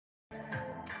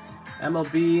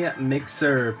MLB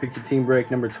Mixer, pick your team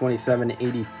break number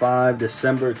 2785,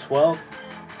 December 12th.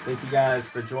 Thank you guys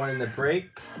for joining the break.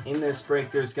 In this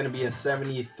break, there's going to be a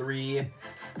 $73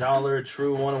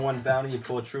 True 101 bounty. You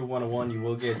pull a True 101, you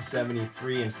will get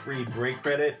 73 in free break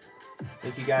credit.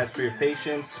 Thank you guys for your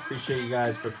patience. Appreciate you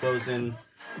guys for closing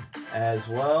as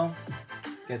well.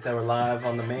 Get that we're live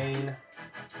on the main.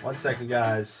 1 second,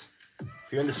 guys. If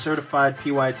you're in the certified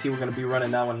PYT, we're going to be running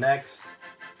that one next.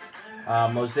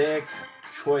 Mosaic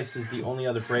Choice is the only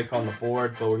other break on the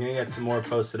board, but we're going to get some more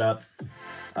posted up.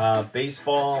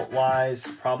 Baseball-wise,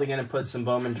 probably going to put some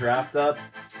Bowman Draft up,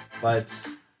 but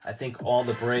I think all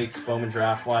the breaks, Bowman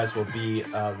Draft-wise, will be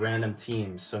random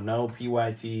teams. So no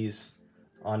PYTs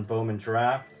on Bowman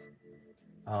Draft.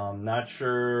 Not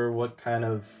sure what kind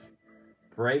of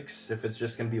breaks, if it's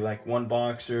just going to be like one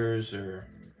boxers or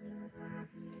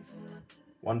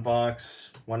one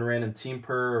box, one random team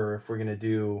per, or if we're going to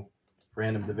do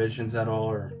random divisions at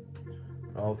all, or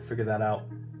I'll figure that out.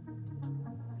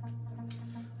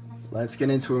 Let's get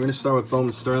into it. We're going to start with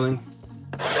Bowman Sterling.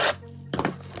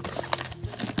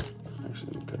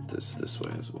 Actually, let me cut this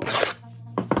way as well.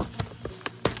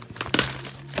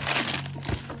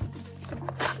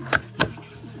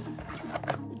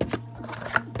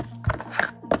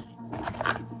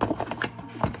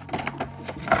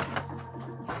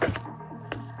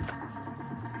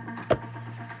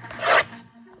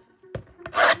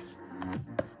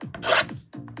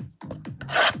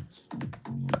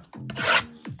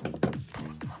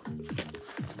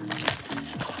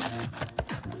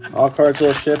 All cards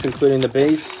will ship, including the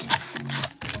base.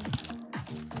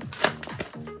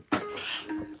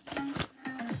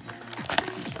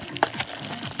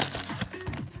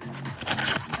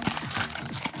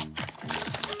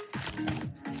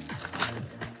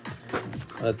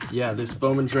 Yeah, this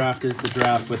Bowman Draft is the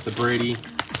draft with the Brady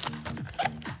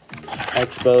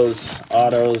Expos,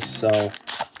 autos, so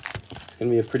it's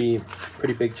going to be a pretty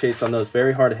big chase on those.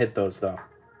 Very hard to hit those, though.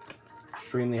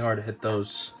 Extremely hard to hit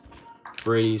those.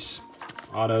 Brady's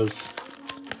autos.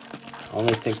 I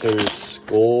only think there's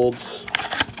gold,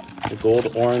 the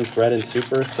gold, orange, red, and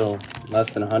super, so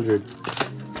less than 100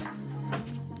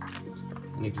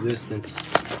 in existence.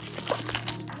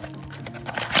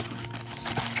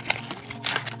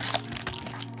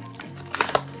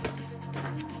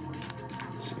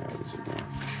 Let's see how these are going.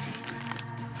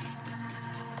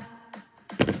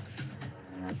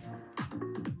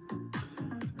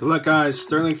 Good luck, guys.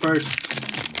 Sterling first.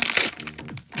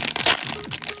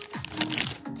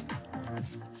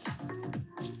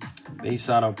 Base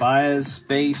auto Baez,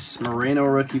 base Moreno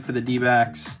rookie for the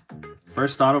D-backs.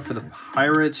 First auto for the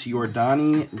Pirates,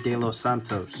 Yordany De Los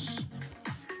Santos.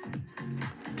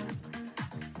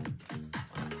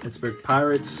 Pittsburgh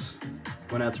Pirates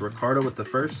went out to Ricardo with the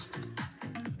first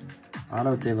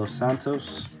auto, De Los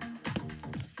Santos.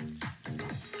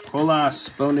 Colas,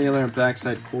 Bo Naylor, and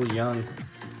backside Cole Young.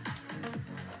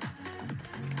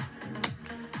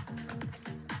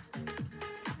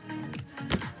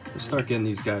 Start getting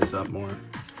these guys up more.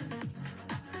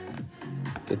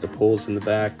 Get the pulls in the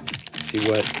back. See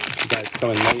what guys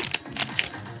coming late.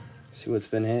 See what's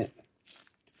been hit. I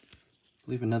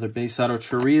believe another base auto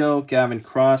Chorio. Gavin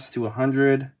Cross to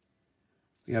 100.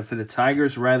 We have for the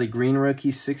Tigers, Riley Green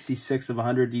rookie, 66 of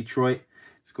 100 Detroit.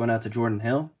 It's going out to Jordan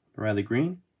Hill. Riley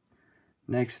Green.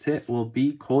 Next hit will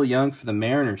be Cole Young for the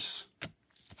Mariners.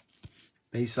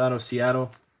 Base auto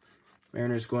Seattle.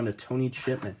 Mariners going to Tony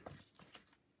Chipman.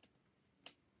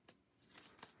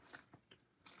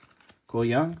 Cole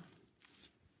Young.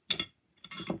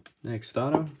 Next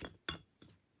auto.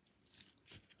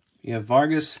 We have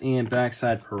Vargas and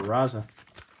backside Peraza.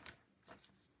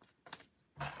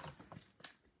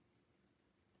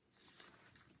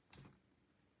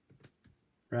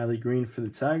 Riley Green for the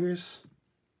Tigers.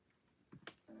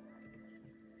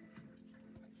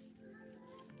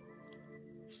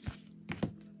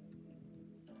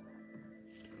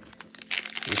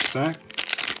 This back.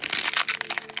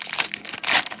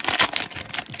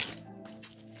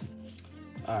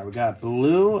 All right, we got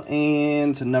blue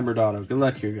and numbered auto. Good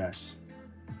luck here, guys.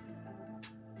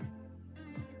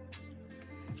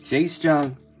 Jace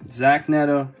Jung, Zach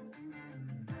Neto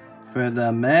for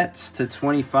the Mets to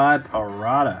 25,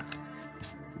 Parada.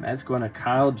 Mets going to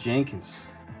Kyle Jenkins.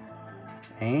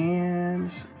 And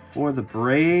for the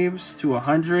Braves to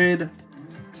 100,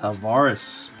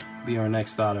 Tavares be our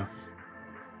next auto.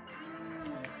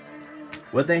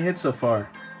 What'd they hit so far?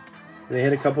 Did they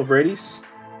hit a couple Brady's?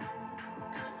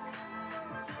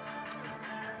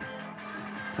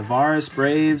 Tavares,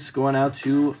 Braves, going out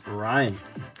to Ryan.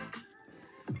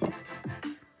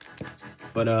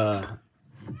 But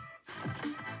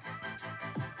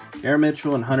Aaron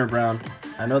Mitchell and Hunter Brown.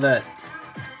 I know that,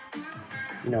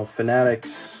 you know,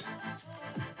 Fanatics,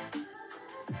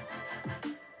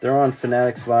 they're on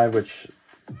Fanatics Live, which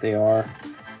they are.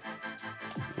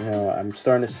 You know, I'm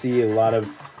starting to see a lot of,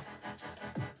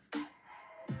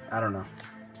 I don't know.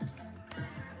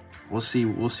 We'll see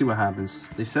what happens.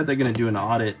 They said they're going to do an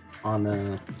audit on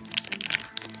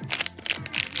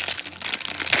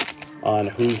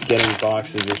who's getting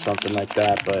boxes or something like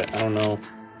that, but I don't know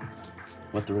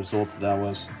what the result of that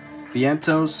was.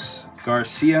 Vientos,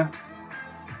 Garcia.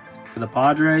 For the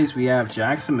Padres, we have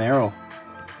Jackson Merrill.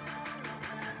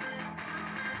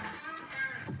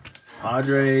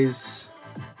 Padres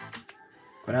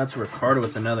went out to Ricardo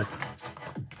with another.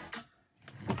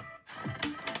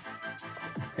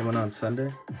 They went on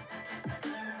Sunday.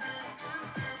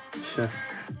 Sure.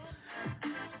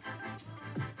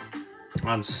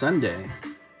 On Sunday?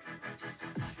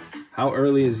 How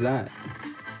early is that?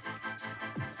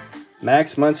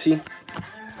 Max Muncy,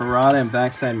 Parada, and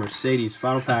backside Mercedes.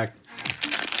 Final pack.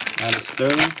 Out of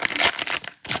Sterling.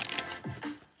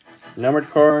 Numbered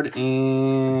card,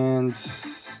 and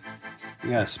we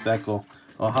got a speckle.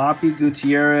 Ohapi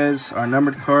Gutierrez. Our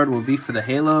numbered card will be for the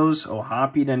Halos.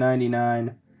 Ohapi to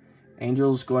 99.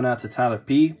 Angels going out to Tyler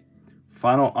P.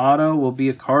 Final auto will be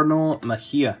a Cardinal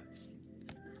Mejia.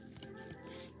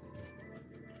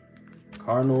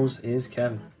 Cardinals is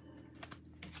Kevin.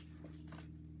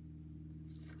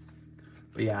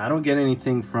 But yeah, I don't get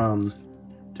anything from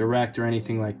direct or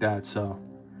anything like that, so,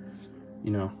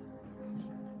 you know,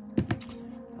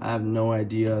 I have no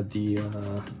idea the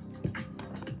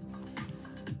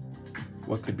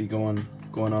what could be going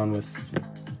on with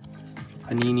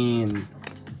Panini and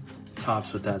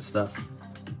Topps with that stuff.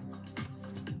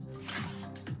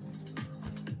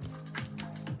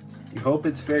 You hope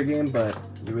it's fair game, but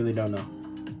you really don't know.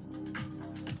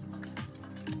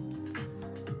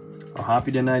 I'll hop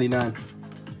you to 99.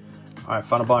 All right,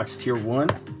 final box, tier 1.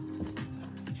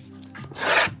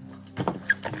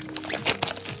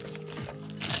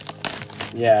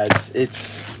 Yeah,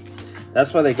 it's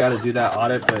that's why they got to do that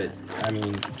audit, but I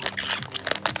mean,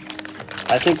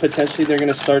 I think potentially they're going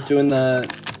to start doing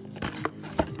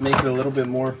make it a little bit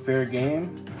more fair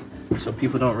game, so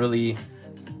people don't really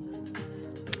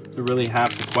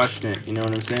have to question it, you know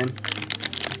what I'm saying?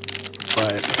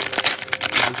 But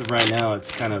as of right now,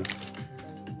 it's kind of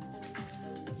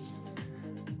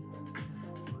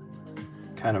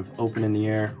open in the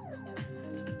air.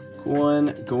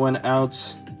 Going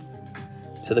out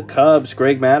to the Cubs,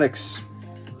 Greg Maddux.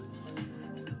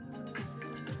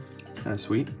 It's kind of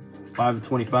sweet.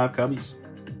 5/25 Cubbies.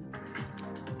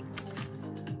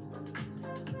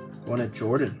 Going at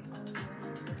Jordan.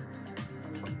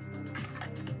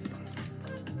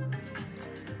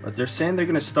 But they're saying they're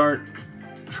going to start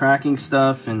tracking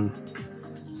stuff, and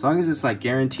as long as it's like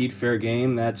guaranteed fair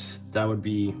game, that would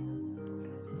be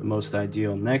the most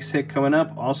ideal. Next hit coming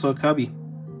up, also a Cubby.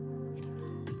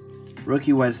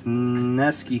 Rookie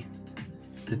Wesneski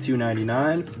to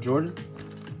 299 for Jordan.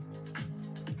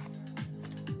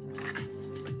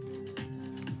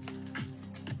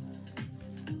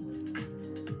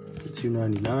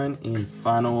 $299, and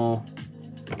final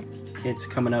hits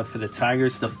coming up for the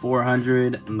Tigers. The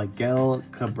 400 Miguel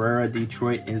Cabrera,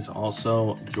 Detroit, is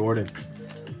also Jordan.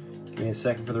 Give me a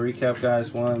second for the recap,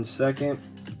 guys. 1 second.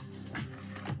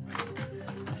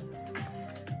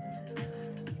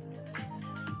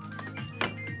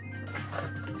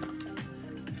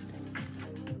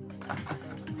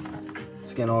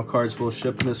 Scan all cards. We'll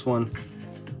ship this one.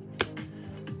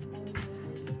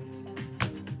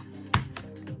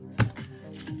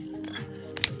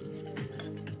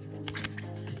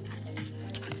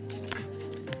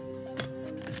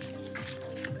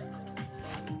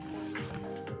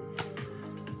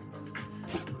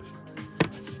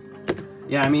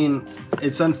 Yeah, I mean,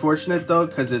 it's unfortunate though,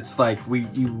 because it's like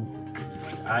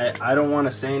I don't want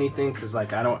to say anything because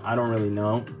like I don't really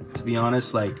know, to be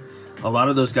honest. Like a lot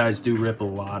of those guys do rip a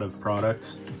lot of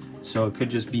products, so it could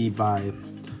just be by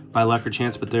luck or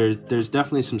chance. But there's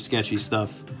definitely some sketchy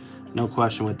stuff, no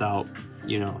question, without,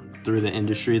 you know, through the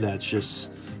industry that's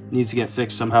just needs to get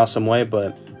fixed somehow, some way.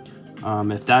 But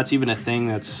if that's even a thing,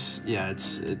 that's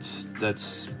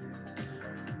that's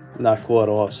not cool at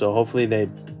all. So hopefully they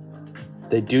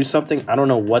do something. I don't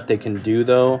know what they can do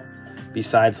though,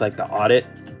 besides like the audit.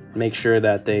 Make sure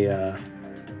that they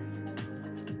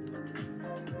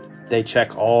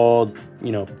check all,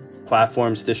 you know,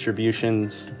 platforms,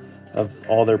 distributions of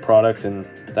all their product, and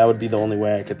that would be the only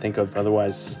way I could think of.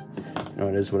 Otherwise, you know,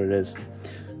 it is what it is.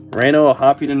 Moreno,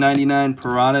 Hoppy to 99,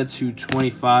 Parada to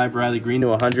 25, Riley Green to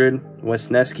 100,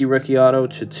 Wesneski rookie auto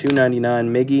to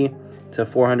 299, Miggy, to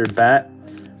 400 Bat,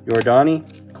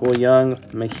 Yordani, Cole Young,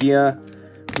 Mejia,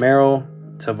 Merrill,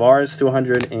 Tavares to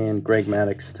 100, and Greg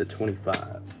Maddux to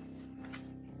 25.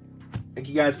 Thank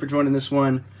you guys for joining this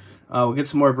one. We'll get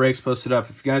some more breaks posted up.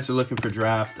 If you guys are looking for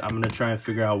draft, I'm going to try and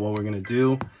figure out what we're going to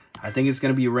do. I think it's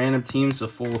going to be random teams, a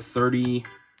full 30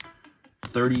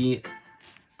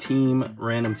 team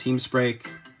random teams break.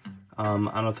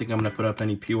 I don't think I'm going to put up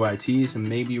any PYTs and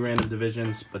maybe random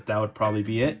divisions, but that would probably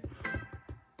be it.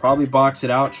 Probably box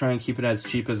it out, try and keep it as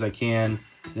cheap as I can.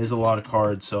 It is a lot of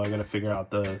cards, so I got to figure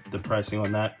out the pricing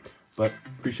on that. But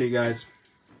appreciate you guys.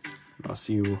 I'll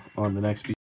see you on the next video.